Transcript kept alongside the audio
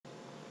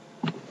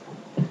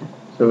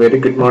A very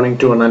good morning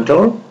to one and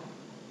all.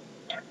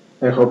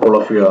 I hope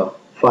all of you are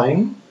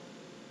fine,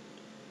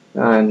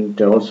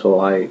 and also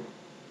I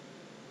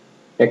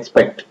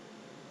expect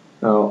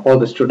all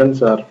the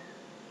students are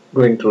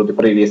going through the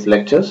previous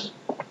lectures.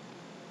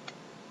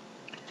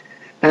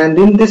 And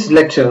in this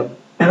lecture,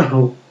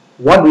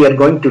 what we are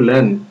going to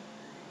learn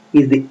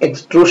is the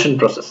extrusion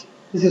process.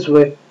 This is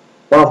one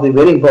of the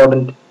very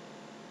important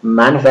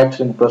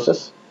manufacturing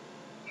process,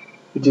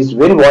 which is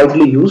very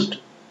widely used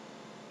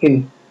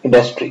in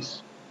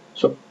industries.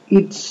 So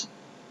it's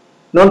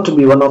known to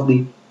be one of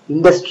the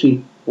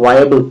industry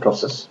viable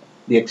process,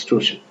 the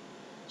extrusion.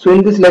 So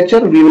in this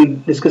lecture we will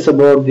discuss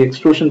about the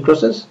extrusion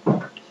process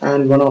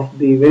and one of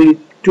the very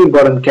two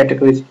important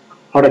categories,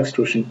 hot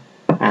extrusion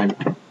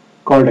and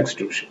cold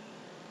extrusion.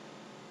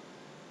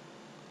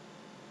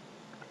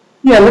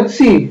 Yeah, let's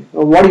see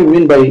what do you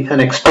mean by an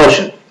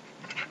extrusion.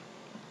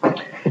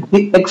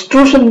 The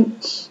extrusion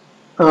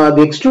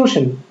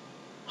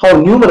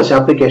have numerous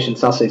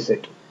applications, as I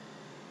said,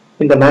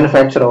 in the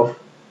manufacture of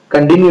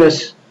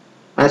continuous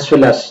as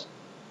well as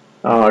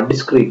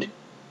discrete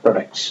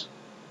products.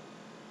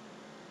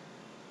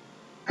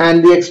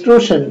 And the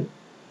extrusion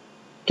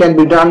can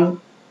be done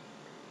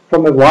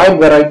from a wide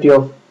variety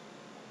of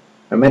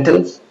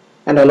metals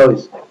and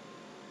alloys.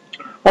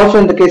 Also,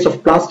 in the case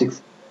of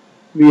plastics,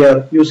 we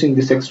are using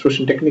this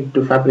extrusion technique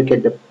to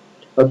fabricate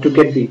to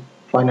get the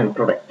final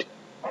product.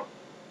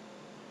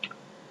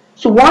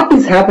 So what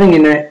is happening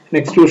in an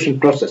extrusion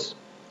process?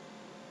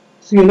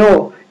 So you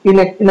know, in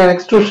an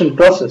extrusion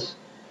process,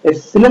 a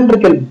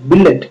cylindrical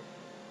billet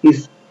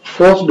is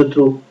forced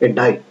through a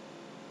die.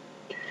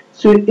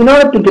 So in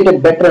order to get a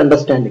better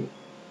understanding,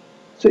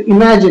 so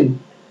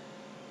imagine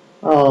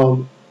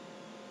the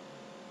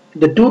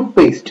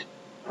toothpaste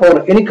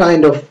or any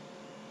kind of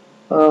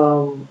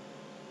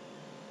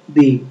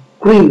the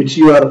cream which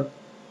you are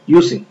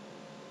using.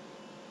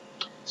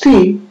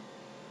 See,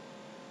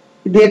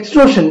 the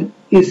extrusion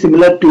is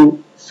similar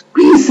to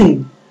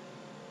squeezing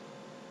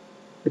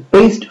the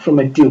paste from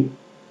a tube.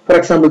 For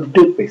example, the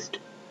toothpaste,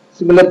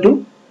 similar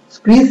to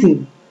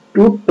squeezing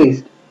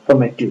toothpaste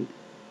from a tube.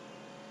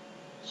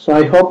 So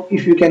I hope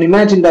if you can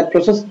imagine that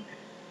process,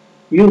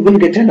 you will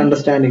get an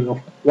understanding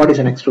of what is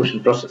an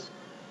extrusion process.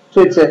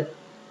 So it's a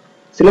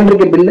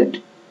cylindrical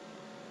billet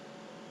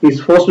is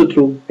forced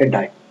through a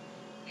die.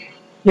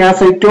 Yeah,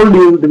 as I told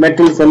you, the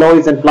metals,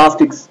 alloys and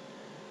plastics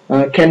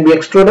can be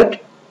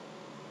extruded.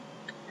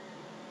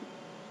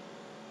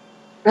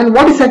 And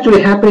what is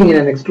actually happening in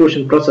an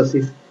extrusion process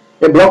is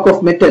a block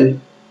of metal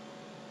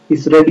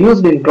is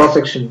reduced in cross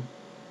section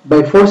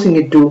by forcing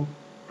it to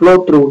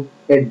flow through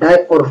a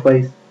die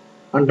orifice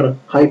under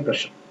high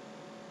pressure.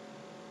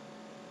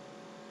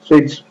 So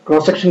its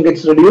cross section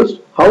gets reduced.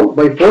 How?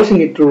 By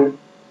forcing it to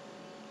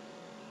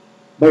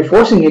flow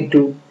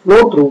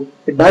through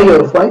a die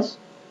orifice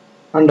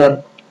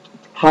under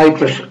high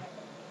pressure.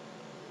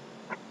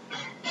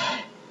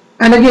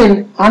 And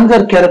again,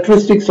 another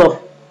characteristics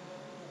of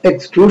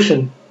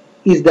extrusion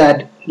is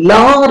that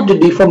large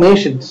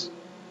deformations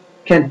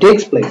can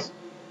take place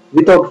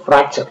without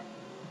fracture.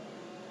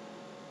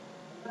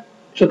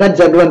 So that's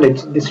the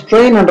advantage. The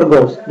strain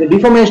undergoes, the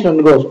deformation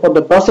undergoes, or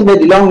the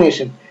percentage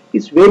elongation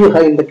is very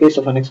high in the case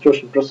of an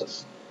extrusion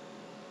process.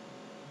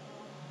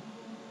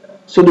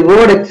 So the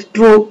word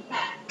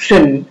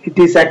extrusion, it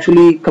is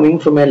actually coming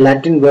from a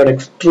Latin word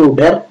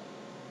extruder,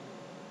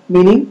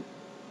 meaning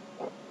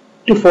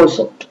to force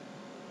out.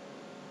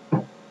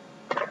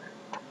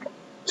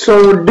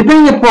 So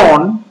depending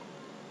upon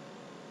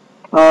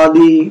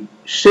the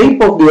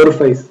shape of the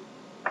orifice,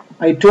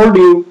 I told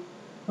you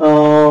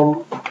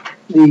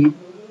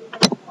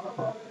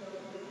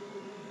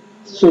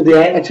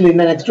actually in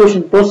an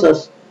extrusion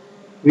process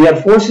we are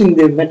forcing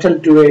the metal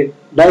to a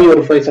die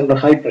orifice under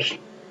high pressure.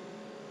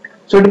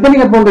 So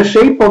depending upon the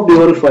shape of the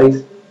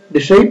orifice,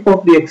 the shape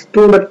of the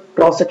extruded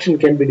cross section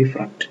can be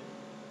different.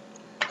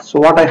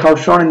 So what I have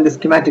shown in this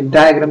schematic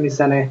diagram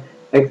is a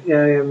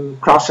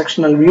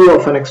cross-sectional view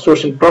of an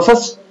extrusion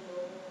process.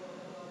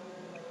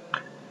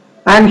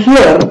 And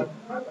here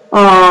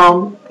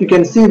you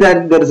can see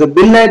that there is a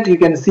billet, you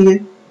can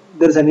see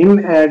there is a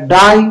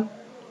die, you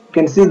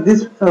can see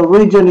this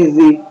region is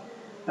the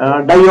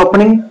die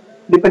opening.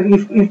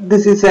 If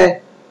this is a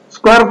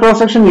square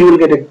cross-section, you will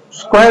get a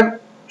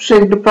square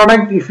shaped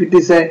product. If it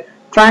is a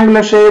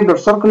triangular shaped or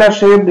circular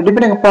shaped,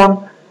 depending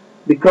upon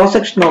the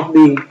cross-section of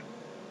the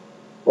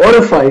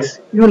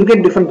orifice, you will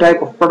get different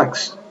type of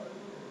products.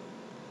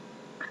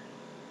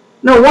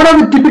 Now, what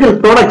are the typical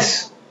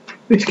products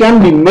which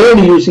can be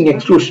made using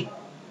extrusion?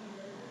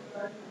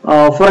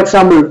 For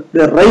example,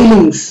 the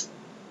railings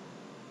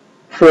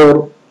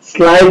for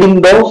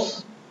sliding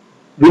doors,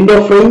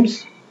 window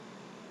frames,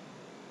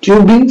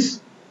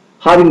 tubings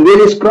having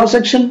various cross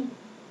section,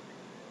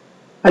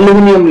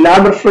 aluminum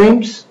ladder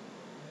frames,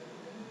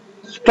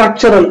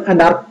 structural and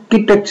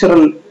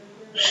architectural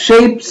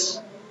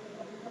shapes,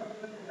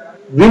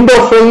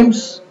 window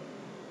frames,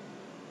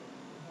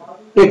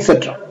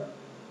 etc.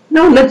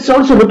 Now let's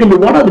also look into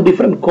what are the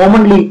different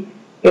commonly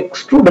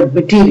extruded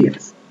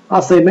materials.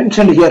 As I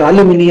mentioned here,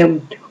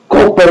 aluminum,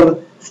 copper,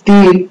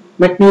 steel,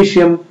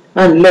 magnesium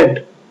and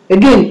lead.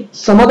 Again,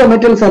 some other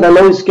metals and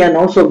alloys can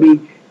also be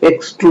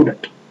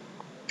extruded.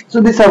 So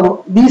these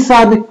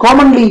are the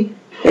commonly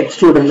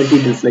extruded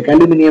materials like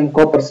aluminum,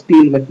 copper,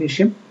 steel,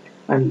 magnesium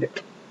and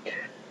lead.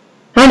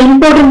 An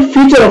important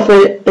feature of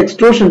a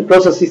extrusion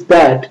process is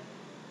that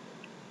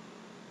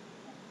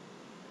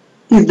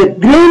the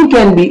grain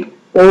can be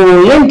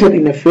oriented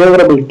in a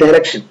favorable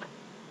direction.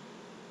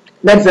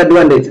 That's the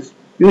advantages.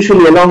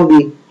 Usually along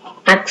the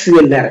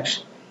axial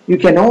direction. You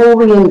can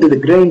orient the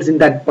grains in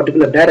that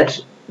particular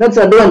direction. That's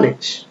the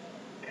advantage.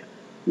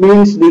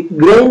 Means the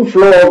grain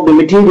flow of the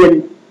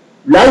material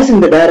lies in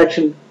the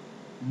direction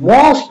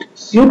most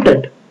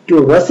suited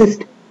to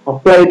resist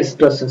applied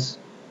stresses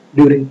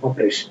during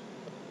operation.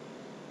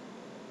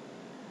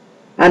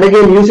 And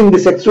again, using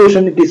this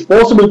extrusion, it is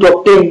possible to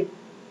obtain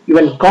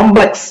even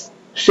complex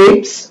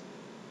shapes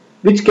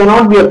which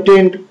cannot be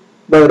obtained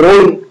by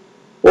rolling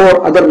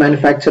or other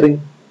manufacturing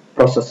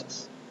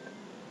processes.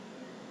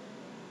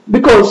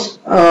 Because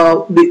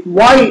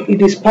why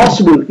it is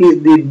possible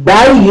is the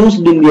die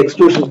used in the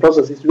extrusion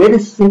process is very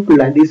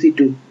simple and easy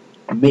to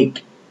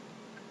make.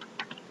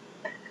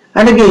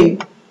 And again,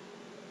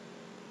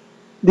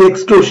 the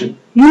extrusion.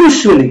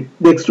 Usually,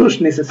 the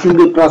extrusion is a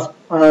single pass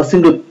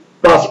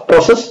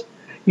process.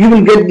 You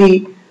will get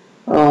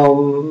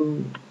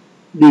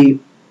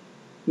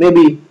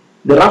maybe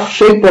the rough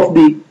shape of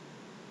the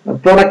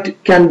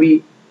product can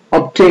be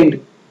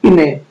obtained in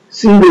a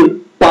single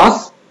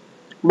pass,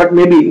 but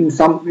maybe in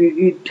some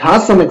it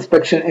has some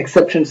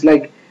exceptions,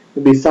 like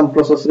maybe some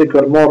processes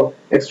require more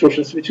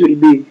extrusions, which will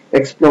be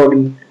explored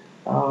in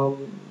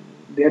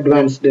the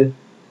advanced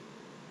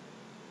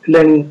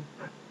learning.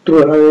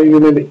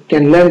 You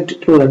can learn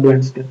it through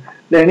advanced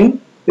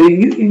learning.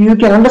 You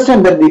can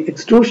understand that the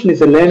extrusion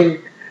is a learning.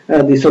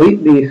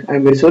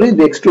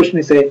 The extrusion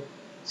is a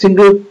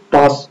single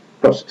pass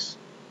process,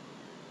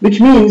 which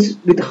means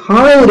with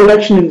high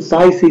reduction in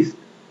size is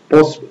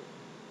possible.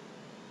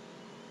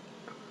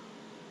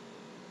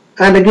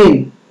 And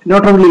again,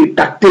 not only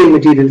ductile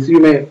materials, you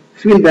may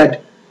feel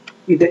that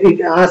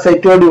as I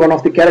told you, one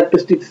of the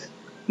characteristics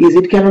is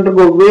it can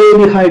undergo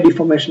very high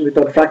deformation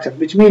without fracture,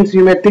 which means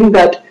you may think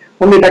that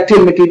only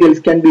ductile materials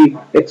can be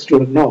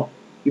extruded. No,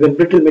 even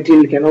brittle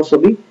material can also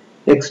be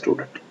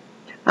extruded.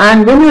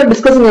 And when we are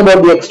discussing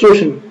about the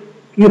extrusion,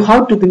 you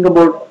have to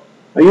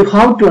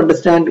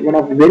understand one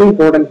of the very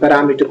important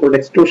parameter called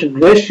extrusion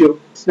ratio.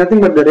 It's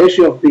nothing but the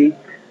ratio of the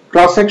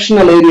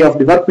cross-sectional area of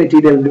the work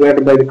material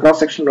divided by the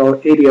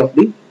cross-sectional area of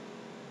the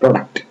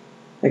product.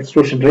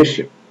 Extrusion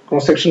ratio.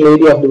 Cross-sectional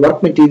area of the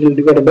work material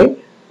divided by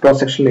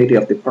cross-sectional area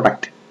of the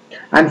product.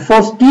 And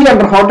for steel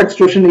under hot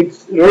extrusion,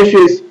 its ratio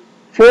is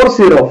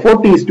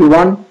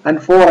 40:1,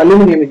 and for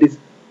aluminum it is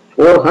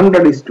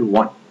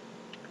 400:1.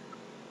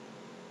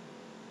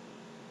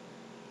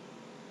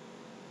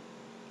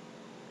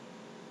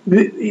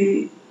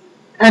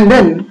 And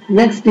then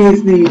next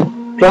is the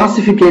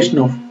classification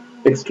of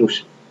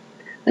extrusion.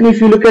 And if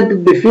you look at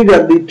the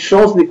figure, it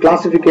shows the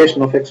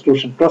classification of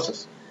extrusion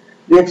process.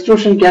 The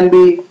extrusion can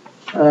be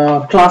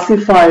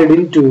classified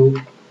into,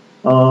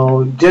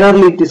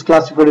 generally it is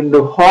classified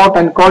into hot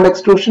and cold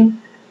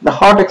extrusion. The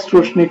hot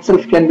extrusion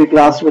itself can be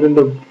classified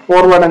into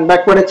forward and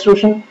backward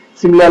extrusion.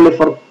 Similarly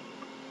for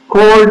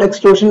cold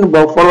extrusion,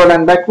 both forward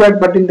and backward.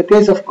 But in the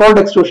case of cold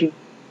extrusion,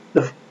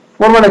 the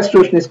forward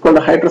extrusion is called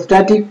a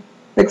hydrostatic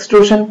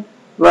extrusion,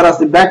 whereas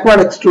the backward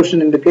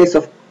extrusion in the case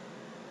of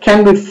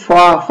can be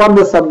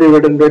further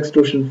subdivided into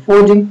extrusion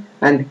forging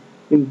and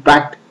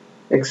impact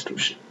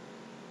extrusion.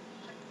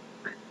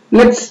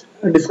 Let's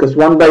discuss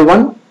one by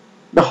one.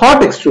 The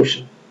hot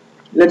extrusion.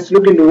 Let's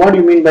look into what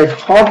you mean by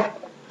hot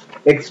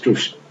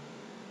extrusion.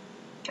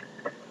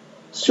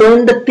 So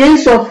in the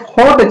case of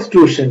hot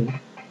extrusion,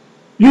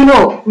 you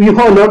have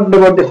learned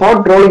about the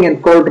hot rolling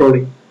and cold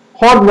rolling,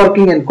 hot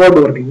working and cold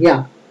working.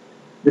 Yeah,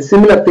 the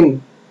similar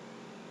thing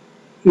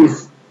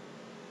is,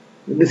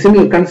 the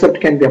similar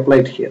concept can be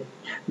applied here.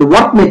 The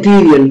work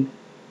material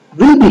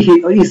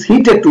is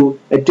heated to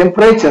a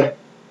temperature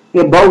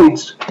above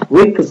its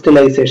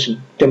recrystallization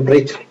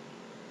temperature.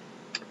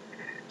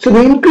 So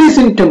the increase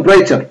in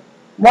temperature,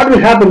 what will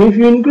happen if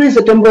you increase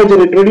the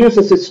temperature? It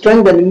reduces the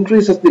strength and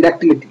increases the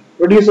ductility.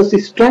 Reduces the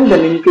strength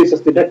and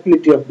increases the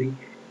ductility of the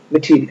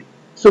material.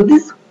 So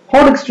this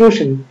hot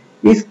extrusion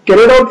is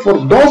carried out for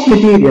those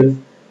materials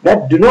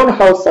that do not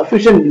have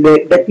sufficient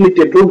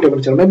ductility at room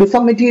temperature. Maybe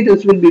some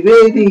materials will be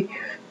very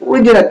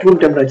rigid at room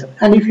temperature,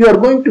 and if you are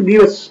going to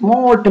give a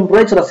small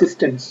temperature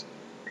assistance,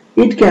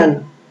 it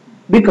can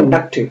become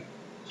ductile.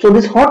 So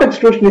this hot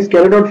extrusion is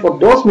carried out for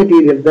those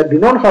materials that do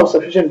not have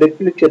sufficient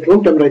ductility at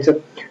room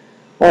temperature,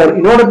 or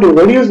in order to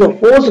reduce the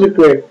force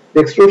required,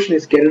 the extrusion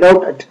is carried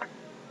out at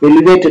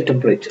elevated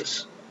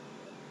temperatures.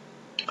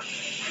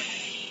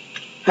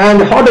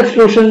 And hot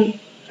extrusion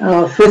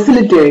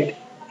facilitate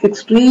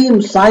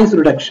extreme size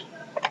reduction.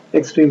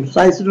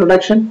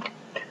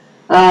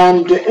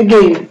 And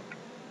again,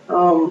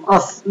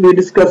 as we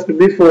discussed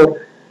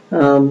before,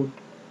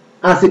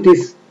 as it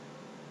is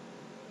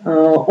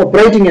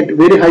operating at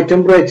very high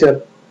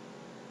temperature,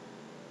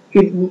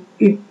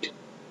 it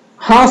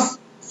has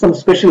some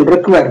special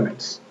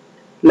requirements.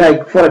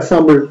 Like for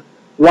example,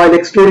 while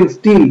extruding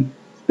steel,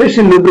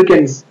 special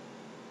lubricants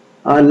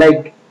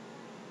like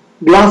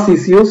glass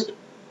is used.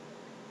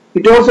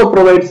 It also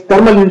provides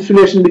thermal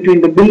insulation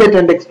between the billet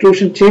and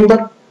extrusion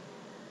chamber.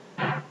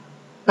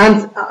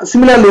 And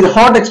similarly, the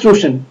hot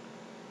extrusion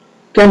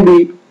can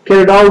be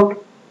carried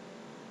out,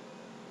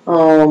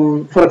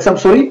 for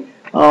example,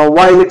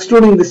 while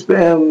extruding this,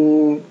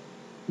 we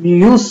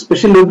use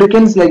special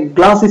lubricants like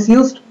glass is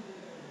used.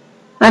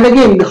 And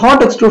again, the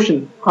hot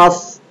extrusion,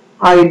 as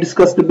I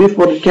discussed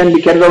before, it can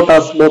be carried out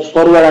as both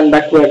forward and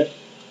backward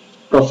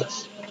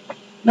process.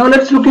 Now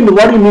let's look into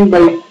what you mean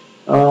by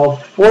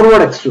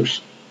forward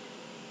extrusion.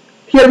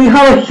 Here we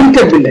have a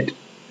heated billet.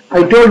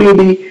 I told you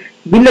the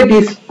billet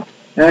is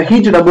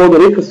heated above the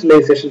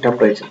recrystallization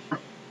temperature.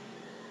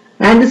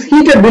 And this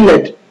heated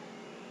billet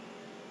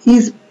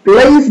is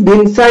placed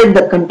inside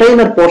the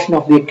container portion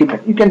of the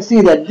equipment. You can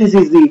see that this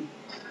is the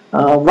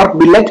work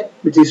billet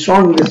which is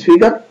shown in this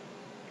figure.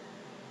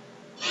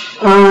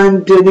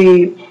 And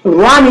the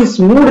ram is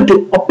moved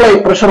to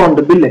apply pressure on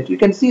the billet. You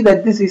can see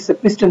that this is a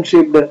piston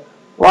shaped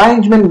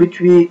arrangement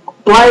which we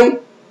apply.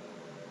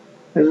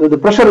 So the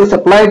pressure is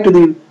applied to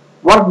the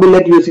work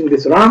billet using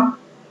this ram,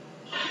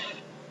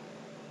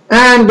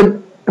 and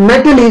the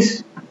metal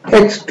is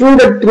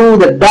extruded through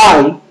the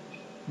die,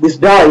 this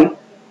die,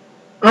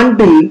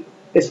 until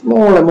a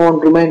small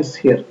amount remains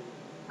here.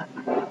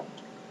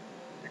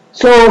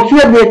 So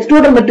here the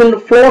extruded metal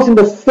flows in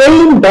the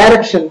same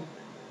direction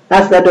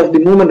as that of the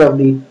movement of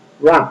the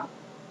ram,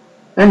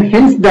 and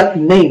hence the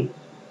name.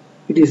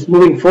 It is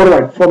moving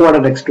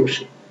forward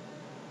extrusion.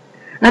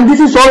 And this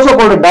is also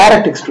called a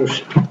direct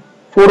extrusion,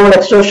 forward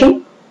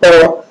extrusion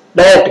or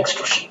direct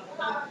extrusion.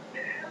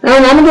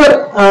 And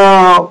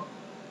another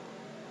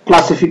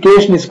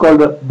classification is called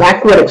the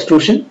backward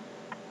extrusion.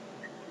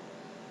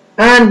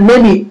 And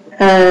maybe,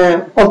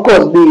 of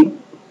course,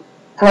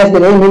 as the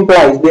name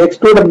implies, the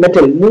extruded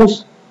metal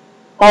moves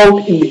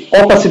out in the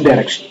opposite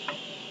direction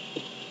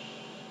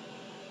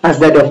as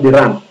that of the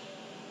ram.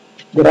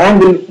 The ram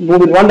will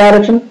move in one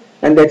direction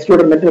and the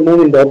extruded metal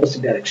move in the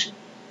opposite direction.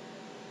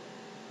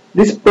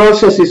 This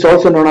process is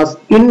also known as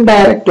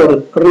indirect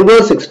or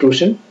reverse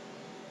extrusion.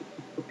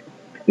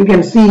 You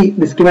can see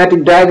the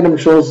schematic diagram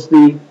shows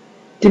the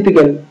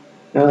typical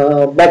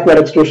backward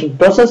extrusion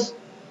process.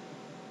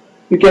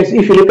 You can see,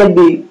 if you look at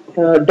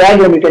the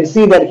diagram, you can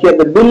see that here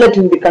the billet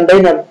in the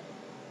container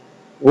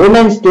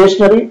remains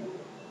stationary,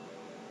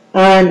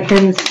 and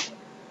hence,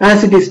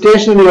 as it is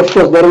stationary, of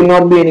course, there will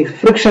not be any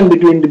friction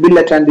between the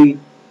billet and the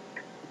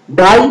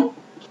die.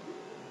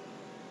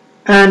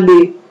 And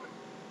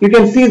you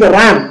can see the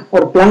ram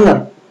or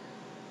plunger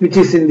which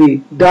is in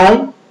the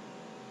die,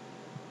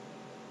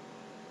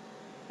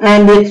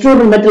 and the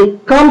extruded metal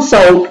comes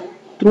out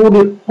through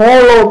the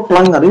hollow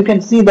plunger. You can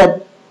see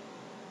that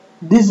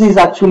this is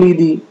actually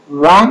the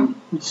ram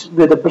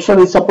where the pressure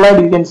is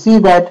applied. You can see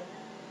that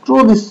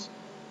through this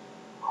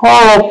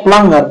hollow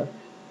plunger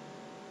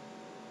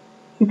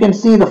you can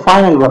see the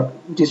final work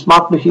which is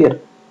marked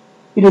here.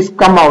 It is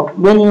come out.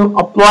 When you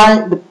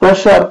apply the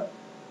pressure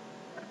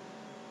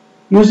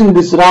using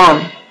this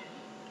ram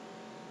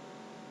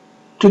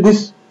to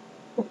this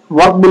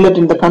work billet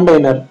in the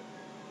container,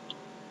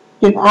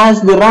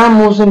 as the ram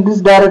moves in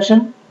this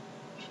direction,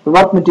 the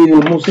work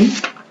material moves in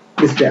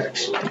this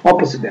direction,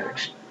 opposite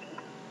direction.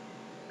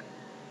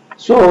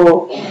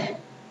 So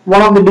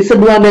one of the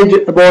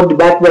disadvantages about the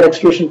backward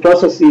extrusion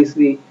process is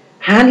the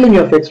handling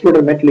of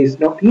extruded metal is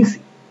not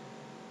easy.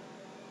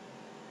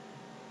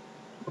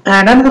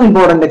 And another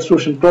important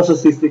extrusion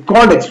process is the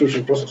cold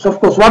extrusion process. Of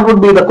course, what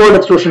would be the cold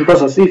extrusion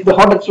process? If the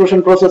hot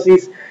extrusion process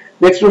is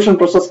the extrusion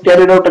process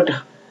carried out at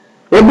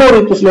above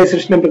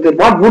recrystallization temperature,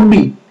 what would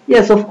be?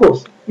 Yes, of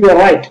course, you are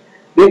right.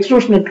 The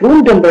extrusion at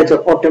room temperature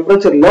or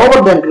temperature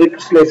lower than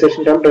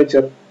recrystallization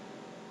temperature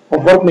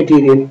of work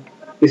material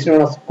is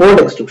known as cold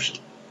extrusion.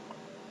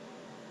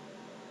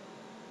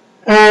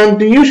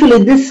 And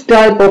usually this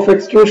type of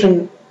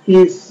extrusion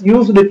is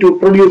used to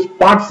produce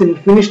parts in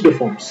finished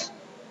forms.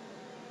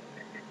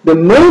 The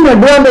main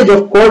advantage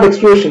of cold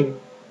extrusion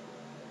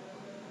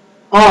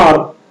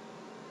are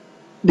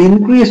the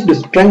increased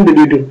strength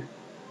due to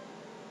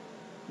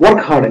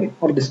work hardening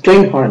or the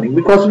strain hardening,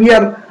 because we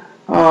are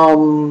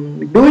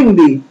doing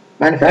the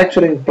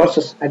manufacturing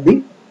process at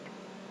the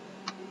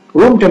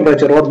room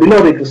temperature or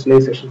below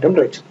recrystallization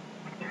temperature.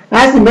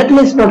 As the metal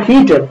is not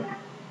heated,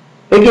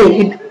 again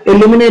it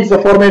eliminates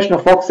the formation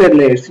of oxide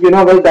layers. You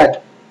know well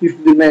that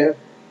if the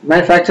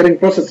manufacturing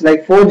process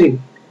like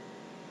forging,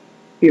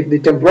 if the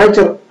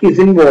temperature is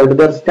involved,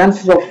 there are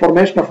chances of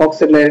formation of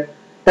oxide layer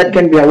that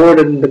can be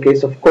avoided in the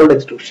case of cold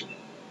extrusion.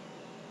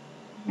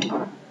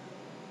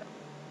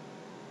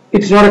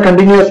 It's not a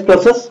continuous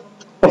process.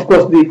 Of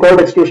course, the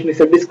cold extrusion is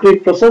a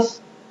discrete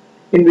process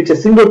in which a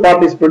single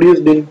part is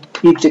produced in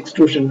each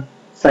extrusion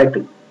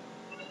cycle.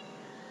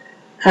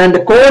 And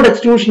the cold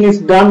extrusion is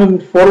done in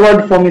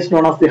forward form is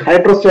known as the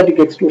hydrostatic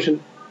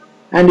extrusion,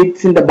 and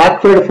it's in the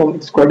backward form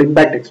it's called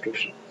impact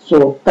extrusion.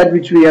 So that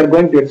which we are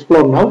going to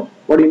explore now.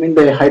 What do you mean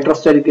by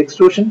hydrostatic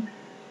extrusion,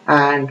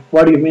 and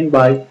what do you mean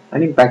by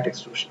an impact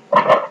extrusion?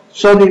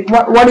 So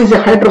what is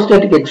a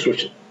hydrostatic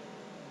extrusion?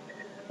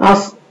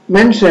 As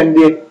mentioned,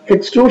 the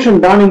extrusion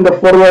done in the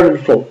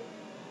forward flow,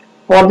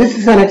 or this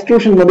is an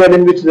extrusion method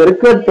in which the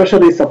required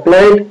pressure is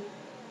applied.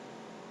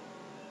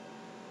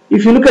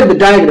 If you look at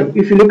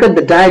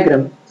the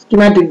diagram,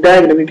 schematic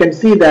diagram, you can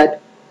see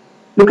that,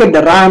 look at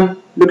the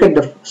ram, look at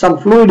some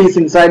fluid is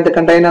inside the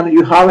container,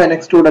 you have an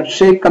extruded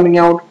shape coming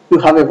out, you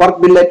have a work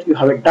billet, you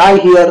have a die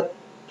here,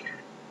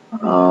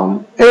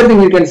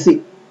 everything you can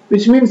see,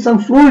 which means some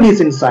fluid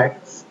is inside.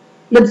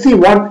 Let's see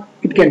what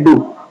it can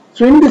do.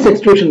 So in this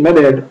extrusion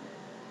method,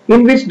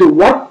 in which the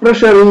work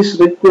pressure is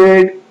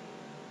required,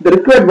 the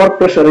required work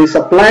pressure is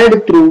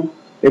applied through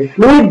a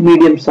fluid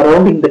medium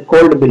surrounding the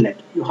cold billet.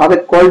 You have a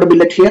cold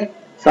billet here,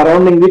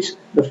 surrounding which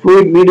the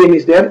fluid medium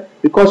is there.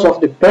 Because of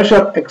the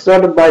pressure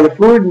exerted by the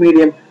fluid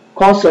medium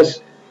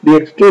causes the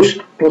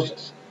extrusion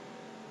process.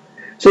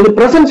 So the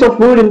presence of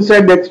fluid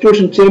inside the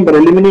extrusion chamber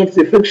eliminates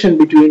the friction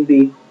between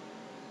the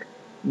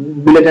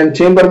billet and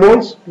chamber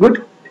walls.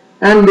 Good.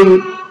 And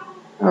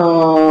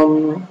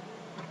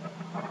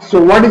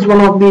so what is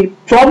one of the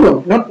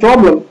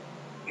problem?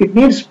 It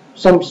needs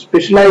some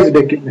specialized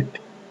equipment,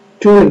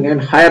 tooling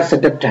and higher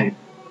setup time.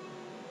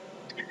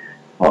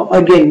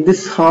 Again,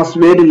 this has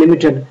very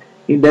limited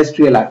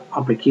industrial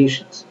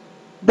applications.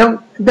 Then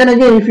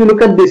again, if you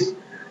look at this,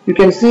 you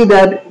can see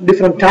that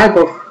different type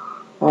of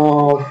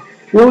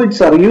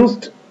fluids are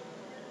used.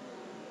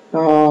 They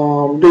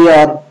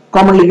are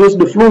commonly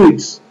used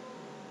fluids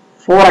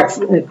for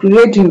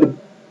exerting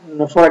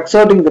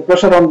the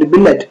pressure on the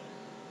billet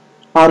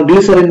are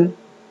glycerin,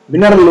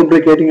 mineral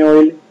lubricating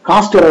oil,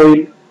 castor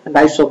oil, and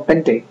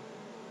isopentane.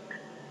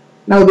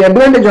 Now the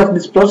advantage of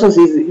this process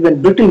is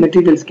even brittle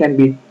materials can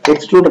be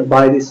extruded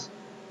by this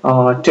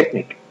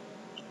technique.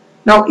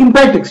 Now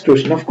impact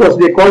extrusion, of course,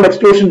 they called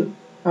extrusion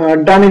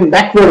done in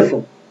backward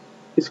flow.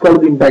 It's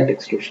called the impact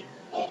extrusion.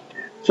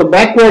 So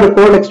backward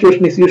cold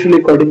extrusion is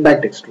usually called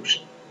impact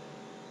extrusion.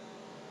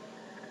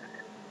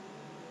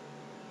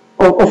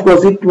 Of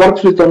course, it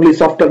works with only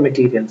softer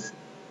materials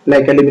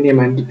like aluminum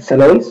and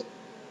alloys.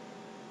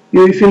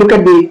 If you look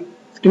at the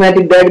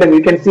schematic diagram,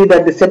 you can see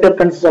that the setup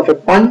consists of a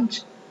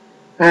punch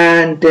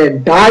and a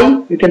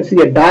die. You can see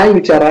a die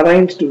which are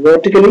arranged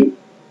vertically.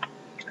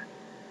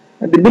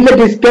 The billet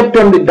is kept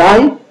on the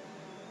die.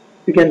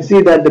 You can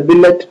see that the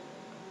billet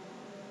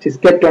is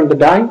kept on the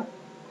die,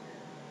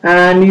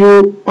 and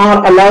you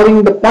are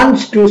allowing the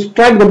punch to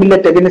strike the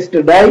billet against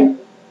the die,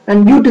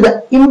 and due to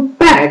this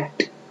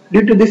impact,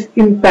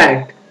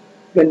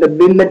 when the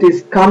billet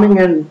is coming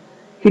and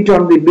hit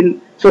on the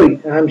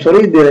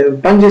the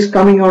punch is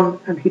coming on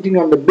and hitting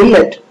on the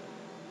billet,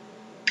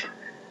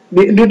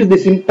 due to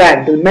this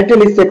impact, the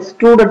metal is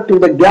extruded to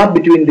the gap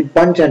between the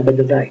punch and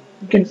the die.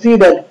 You can see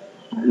that.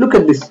 Look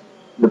at this.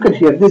 Look at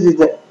here. This is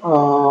the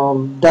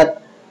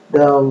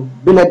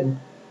billet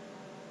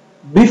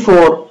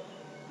before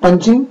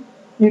punching.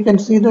 You can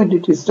see that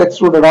it is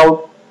extruded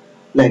out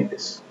like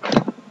this.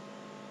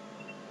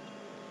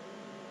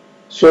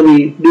 So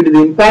due to the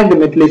impact, the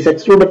metal is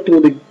extruded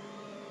through the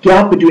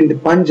gap between the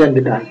punch and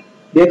the die.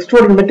 The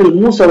extruded metal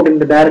moves out in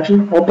the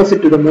direction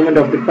opposite to the movement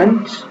of the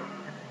punch.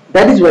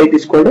 That is why it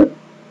is called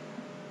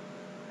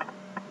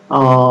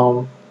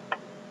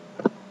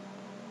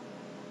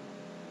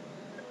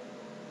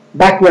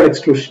backward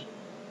extrusion.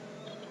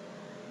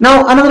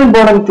 Now another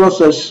important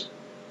process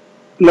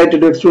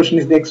related to extrusion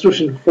is the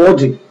extrusion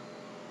forging,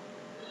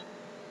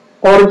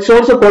 or it's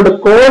also called a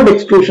cold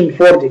extrusion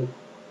forging.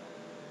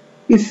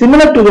 Is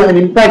similar to an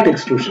impact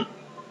extrusion,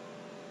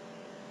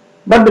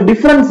 but the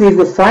difference is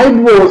the side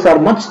walls are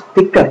much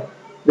thicker.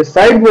 The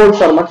side walls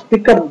are much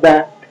thicker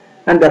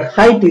and their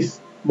height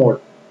is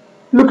more.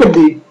 Look at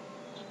the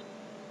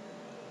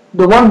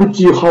one which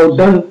you have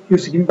done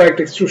using impact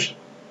extrusion.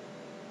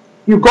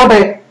 You got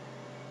a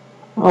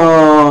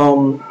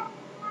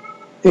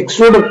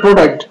extruded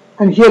product,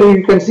 and here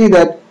you can see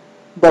that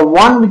the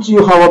one which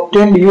you have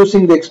obtained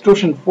using the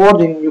extrusion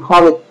forging, you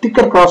have a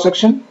thicker cross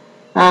section,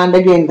 and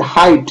again the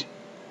height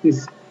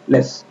is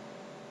less.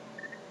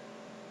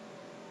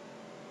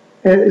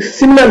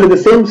 Similarly, the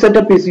same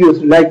setup is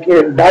used, like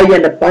a die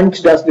and a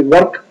punch does the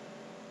work,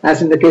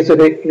 as in the case of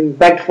the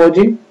impact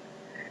forging.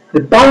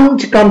 The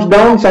punch comes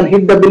down and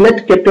hit the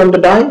billet kept on the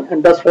die,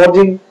 and thus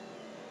forging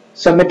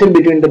some metal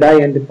between the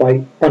die and the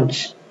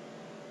punch.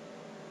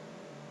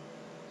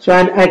 So,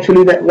 and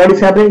actually what is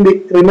happening,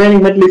 the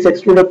remaining metal is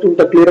extruded through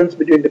the clearance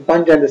between the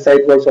punch and the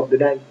side walls of the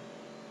die.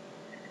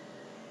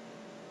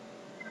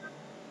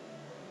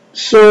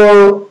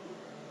 So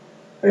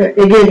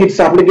again, its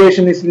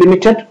application is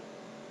limited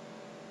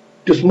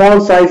to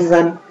small sizes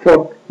and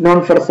for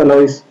non-ferrous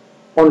alloys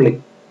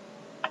only.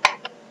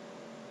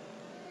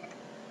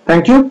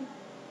 Thank you.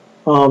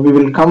 We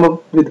will come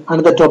up with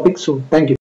another topic soon. Thank you.